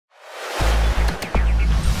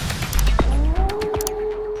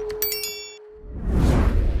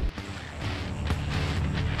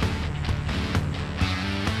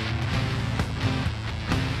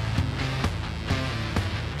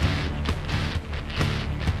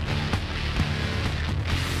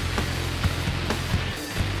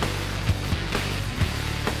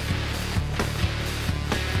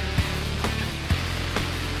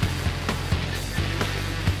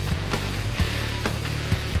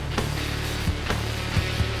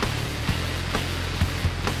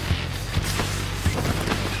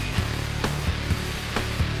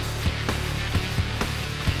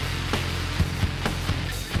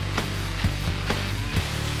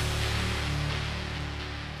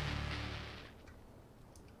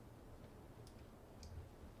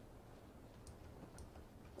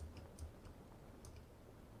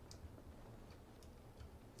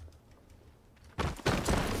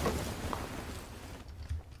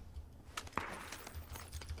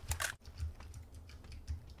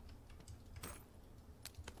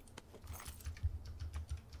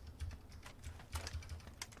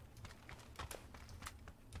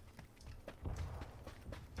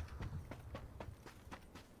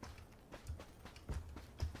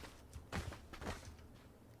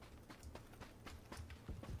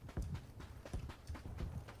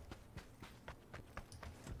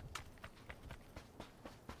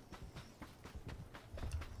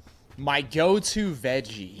My go-to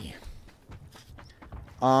veggie.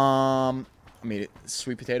 I mean,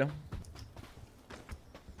 sweet potato.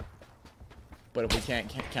 But if we can't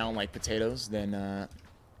count like potatoes, then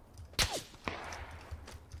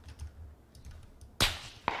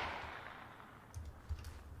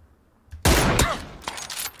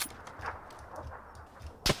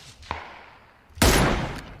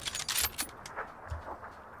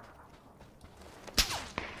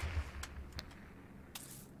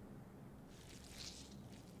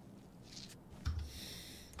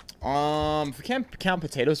if we can't count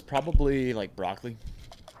potatoes, probably like broccoli.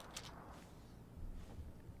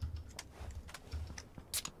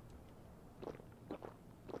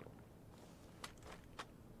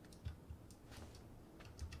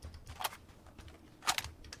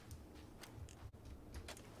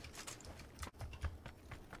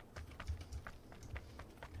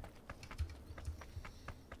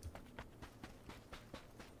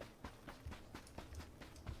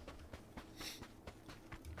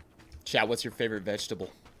 Chat, what's your favorite vegetable?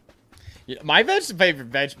 Yeah, my favorite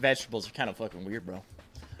vegetables are kind of fucking weird, bro.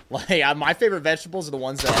 Like, my favorite vegetables are the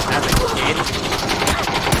ones that as a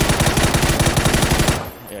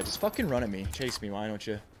kid. Yeah, just fucking run at me. Chase me, why don't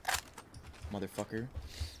you? Motherfucker.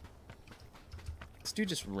 This dude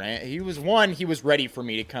just ran. He was ready for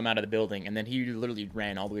me to come out of the building, and then he literally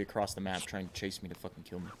ran all the way across the map trying to chase me to fucking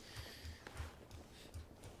kill me.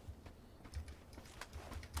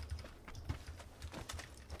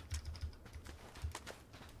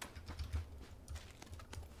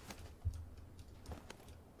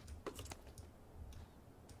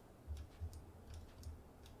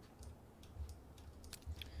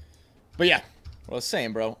 But yeah, what I was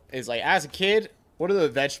saying, bro, is like as a kid, what are the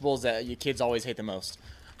vegetables that your kids always hate the most?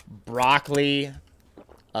 Broccoli,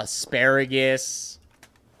 asparagus,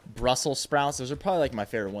 Brussels sprouts. Those are probably like my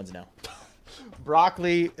favorite ones now.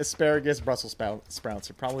 Broccoli, asparagus, Brussels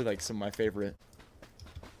sprouts are probably like some of my favorite.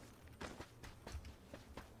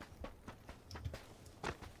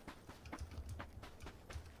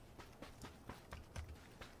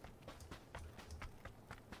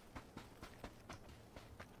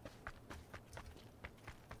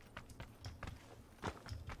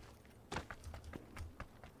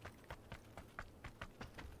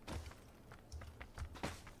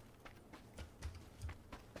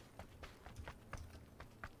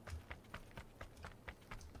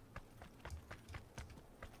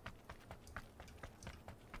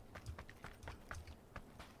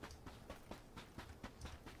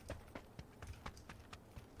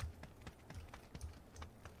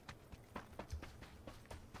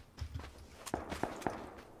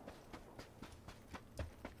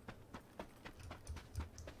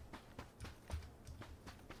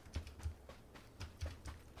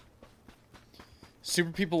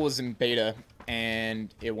 Super People was in beta,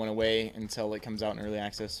 and it went away until it comes out in early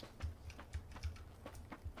access.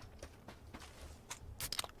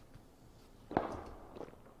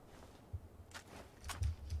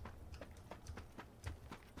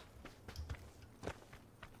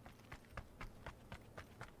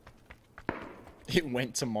 It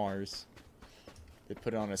went to Mars. They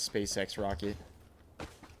put it on a SpaceX rocket.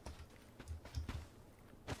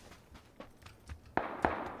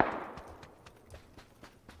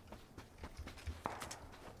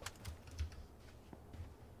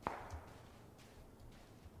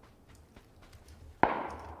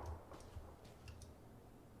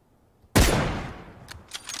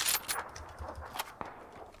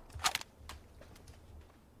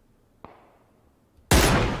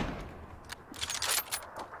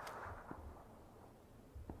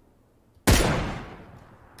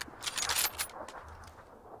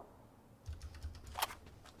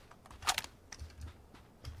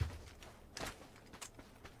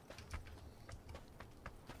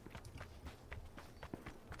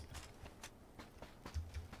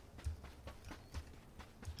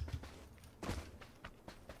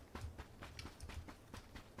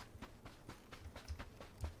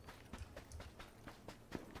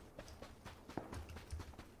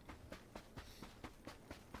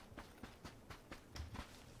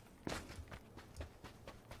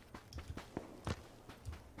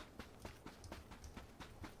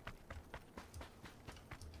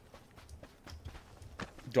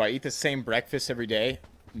 Do I eat the same breakfast every day?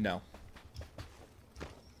 No.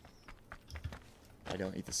 I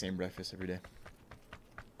don't eat the same breakfast every day.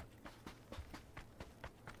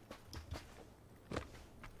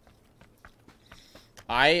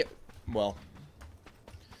 Well,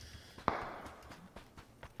 I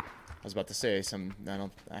was about to say some, I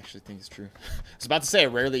don't actually think it's true. I was about to say I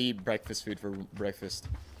rarely eat breakfast food for breakfast.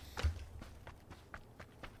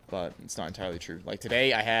 but it's not entirely true. Like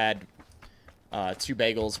today, I had 2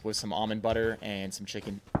 bagels with some almond butter and some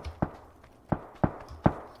chicken.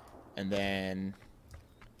 And then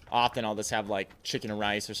often I'll just have like chicken and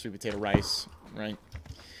rice or sweet potato rice, right?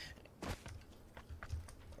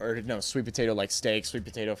 Or no, sweet potato like steak, sweet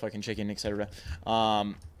potato fucking chicken, etc.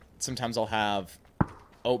 Sometimes I'll have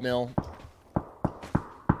oatmeal.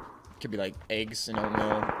 Could be like eggs and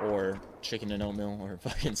oatmeal, or chicken and oatmeal, or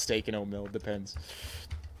fucking steak and oatmeal. It depends.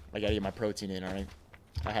 I gotta get my protein in, alright?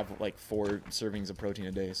 I have like 4 servings of protein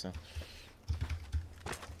a day, so.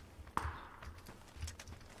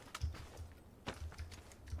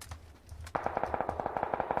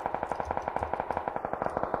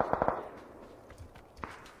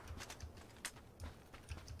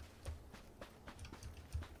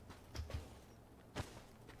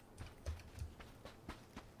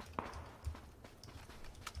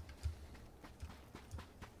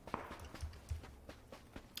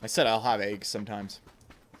 I said I'll have eggs sometimes.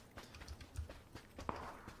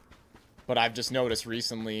 But I've just noticed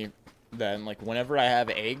recently that, like, whenever I have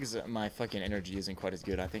eggs, my fucking energy isn't quite as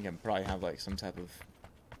good. I think I probably have, like, some type of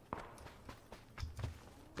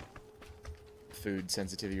food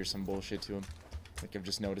sensitivity or some bullshit to them. Like, I've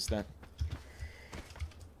just noticed that.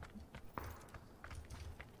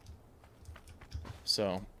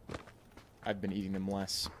 So, I've been eating them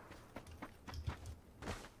less.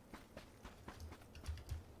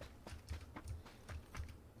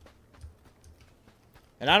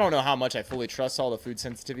 And I don't know how much I fully trust all the food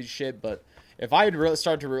sensitivity shit, but if I really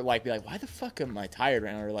start to like be like, why the fuck am I tired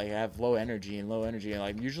right now, or like I have low energy, and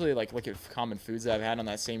like usually like look at common foods that I've had on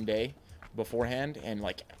that same day beforehand, and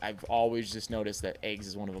like I've always just noticed that eggs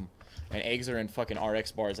is one of them. And eggs are in fucking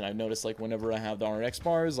RX bars, and I've noticed like whenever I have the RX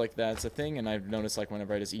bars, like that's a thing, and I've noticed like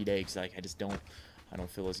whenever I just eat eggs, like I don't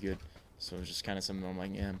feel as good. So it's just kind of something I'm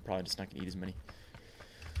like, yeah, I'm probably just not gonna eat as many.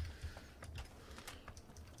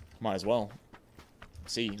 Might as well.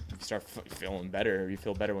 See, if you start feeling better, or you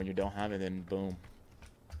feel better when you don't have it, then boom,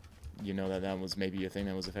 you know that was maybe a thing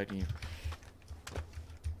that was affecting you.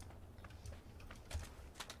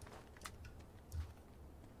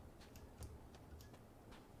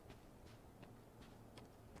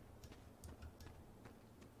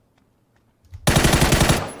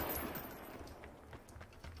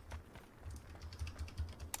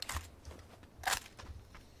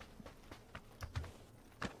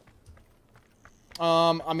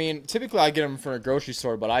 I mean, typically I get them from a grocery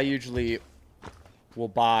store, but I usually will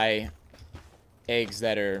buy eggs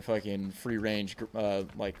that are fucking free range,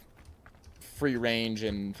 like free range,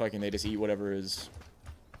 and fucking they just eat whatever is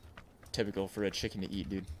typical for a chicken to eat,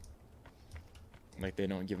 dude. Like they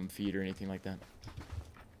don't give them feed or anything like that.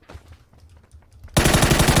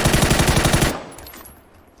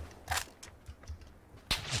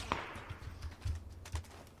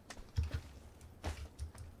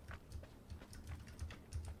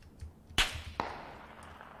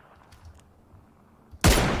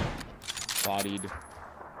 Bodied.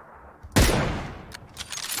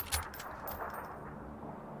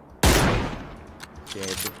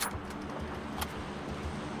 Dead.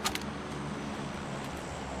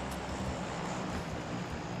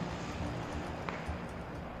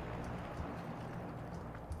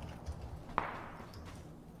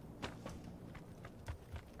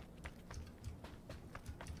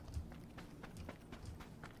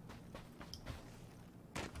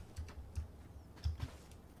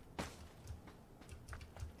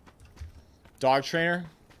 Dog trainer?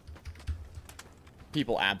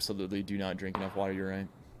 People absolutely do not drink enough water, you're right.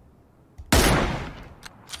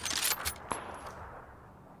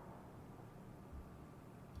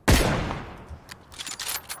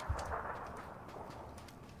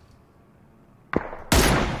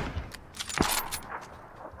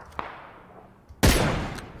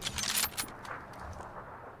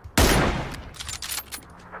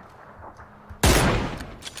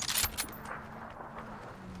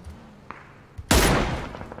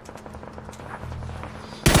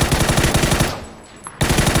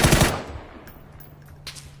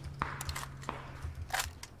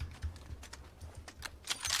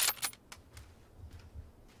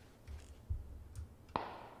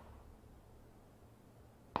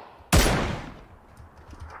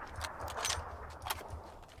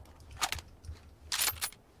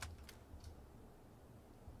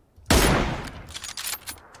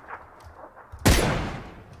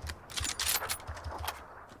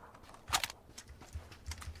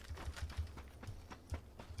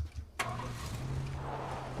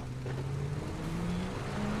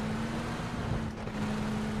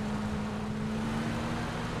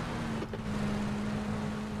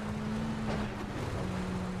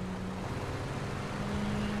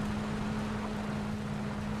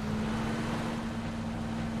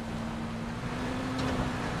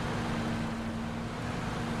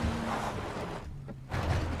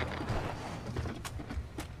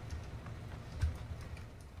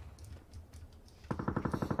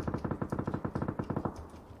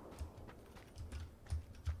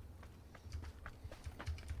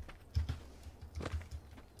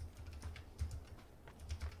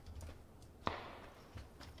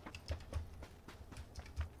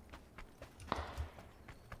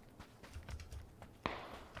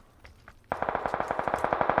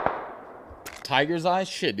 tiger's eye?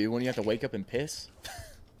 Shit, dude. When you have to wake up and piss?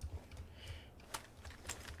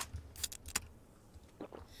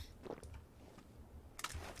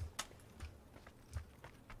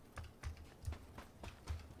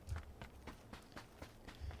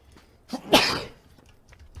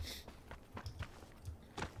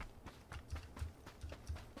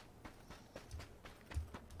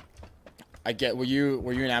 I get. Were you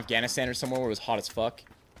in Afghanistan or somewhere where it was hot as fuck?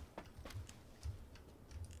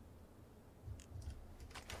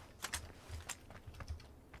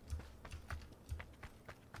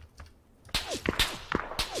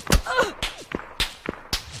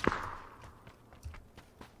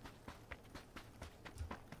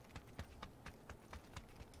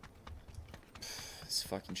 This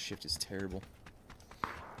fucking shift is terrible.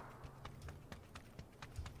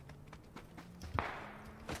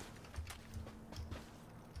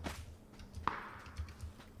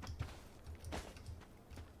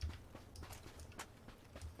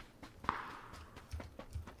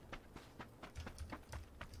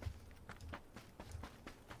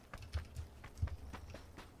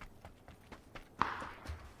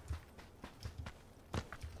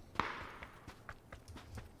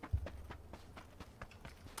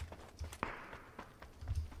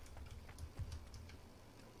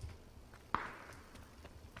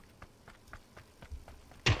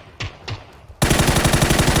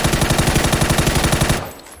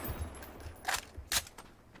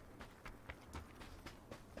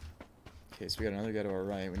 Okay, so we got another guy to our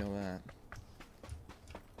right, we know that.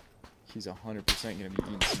 He's 100% gonna be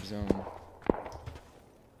eating some zone.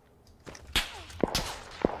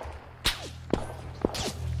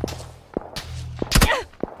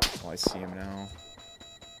 Oh, I see him now.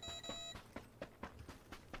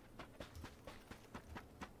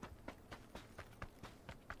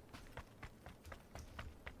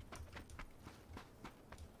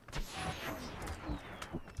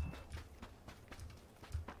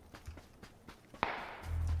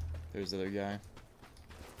 There's the other guy.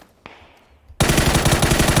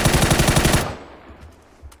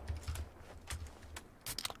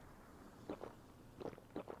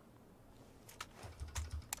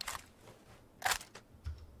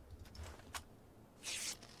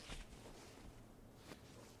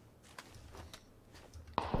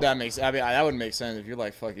 That makes, I mean, that would make sense if you're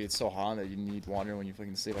like, fuck it, it's so hot that you need water when you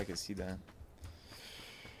fucking sleep. I can see that.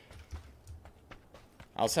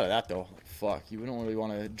 Outside of that though, like, fuck, you wouldn't really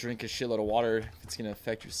want to drink a shitload of water if it's gonna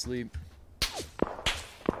affect your sleep.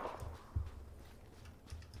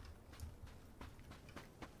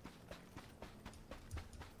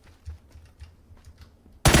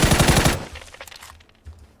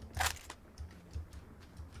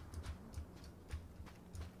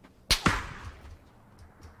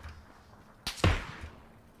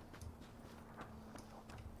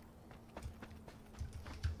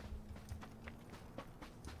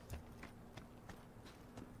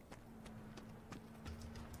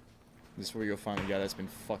 This is where you go find the guy that's been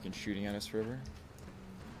fucking shooting at us forever.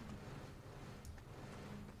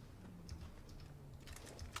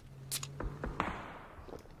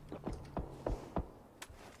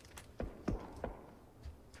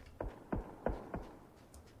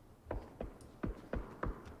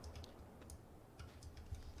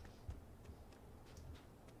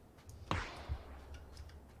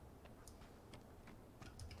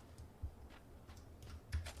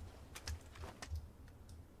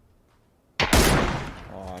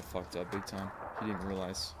 Fucked up big time. He didn't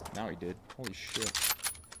realize. Now he did. Holy shit.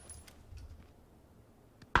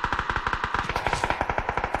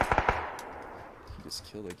 He just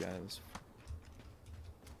killed a guy that was...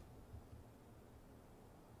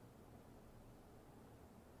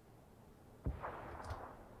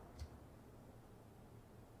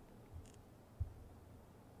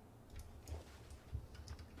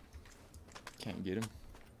 Can't get him.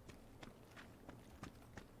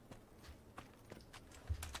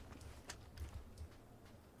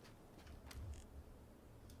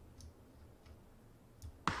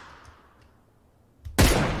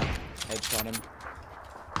 Headshot him.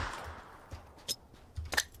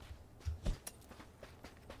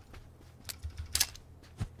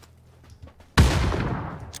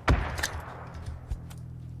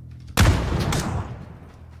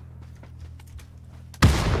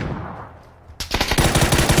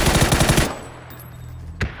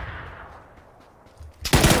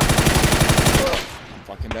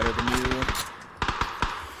 Fucking better than you.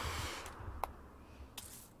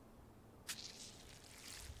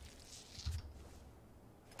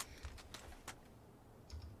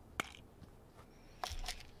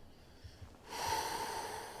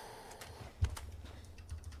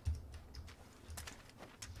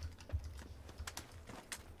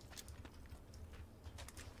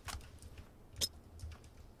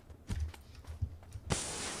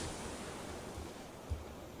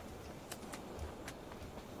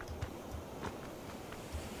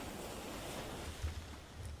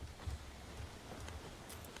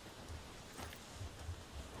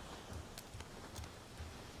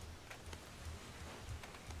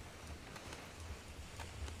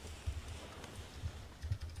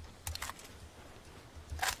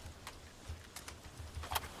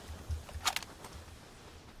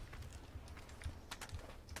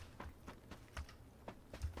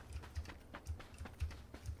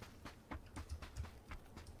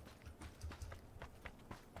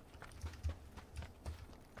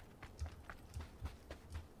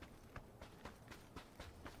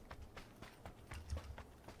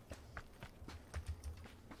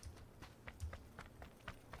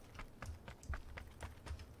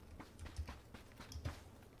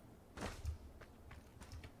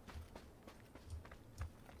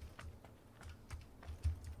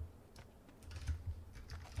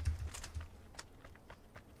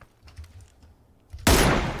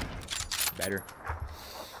 Better.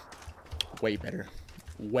 Way better.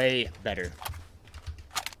 Way better.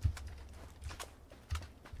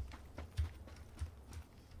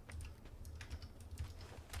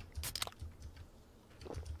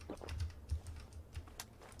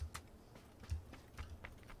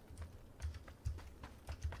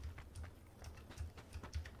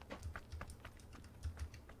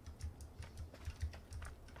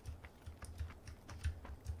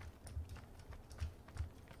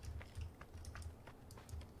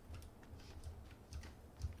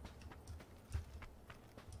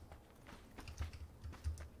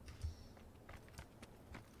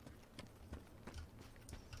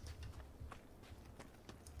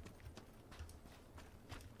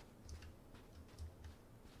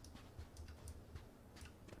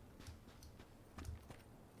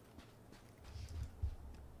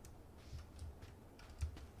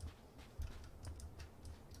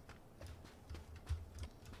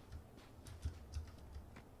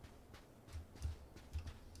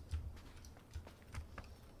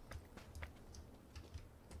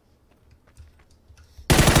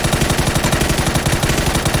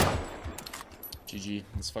 GG.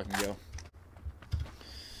 Let's fucking go.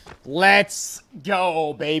 Let's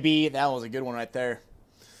go, baby. That was a good one right there.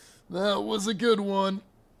 That was a good one.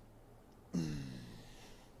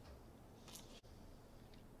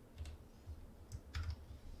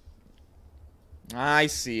 I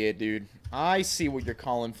see it, dude. I see what you're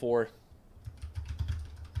calling for.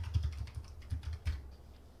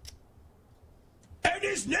 And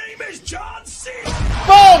his name is John C.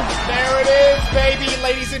 Boom! There it is, baby.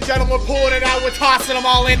 Ladies and gentlemen, we're pulling it out. We're tossing them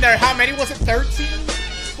all in there. How many was it? 13?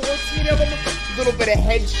 14 of them? A little bit of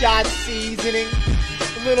headshot seasoning.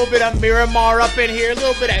 A little bit of Miramar up in here. A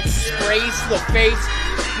little bit of spray to the face.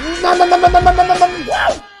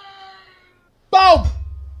 Wow! Boom!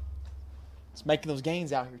 It's making those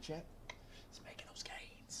gains out here, chat. It's making those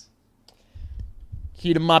gains.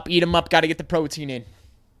 Heat them up, eat them up. Got to get the protein in.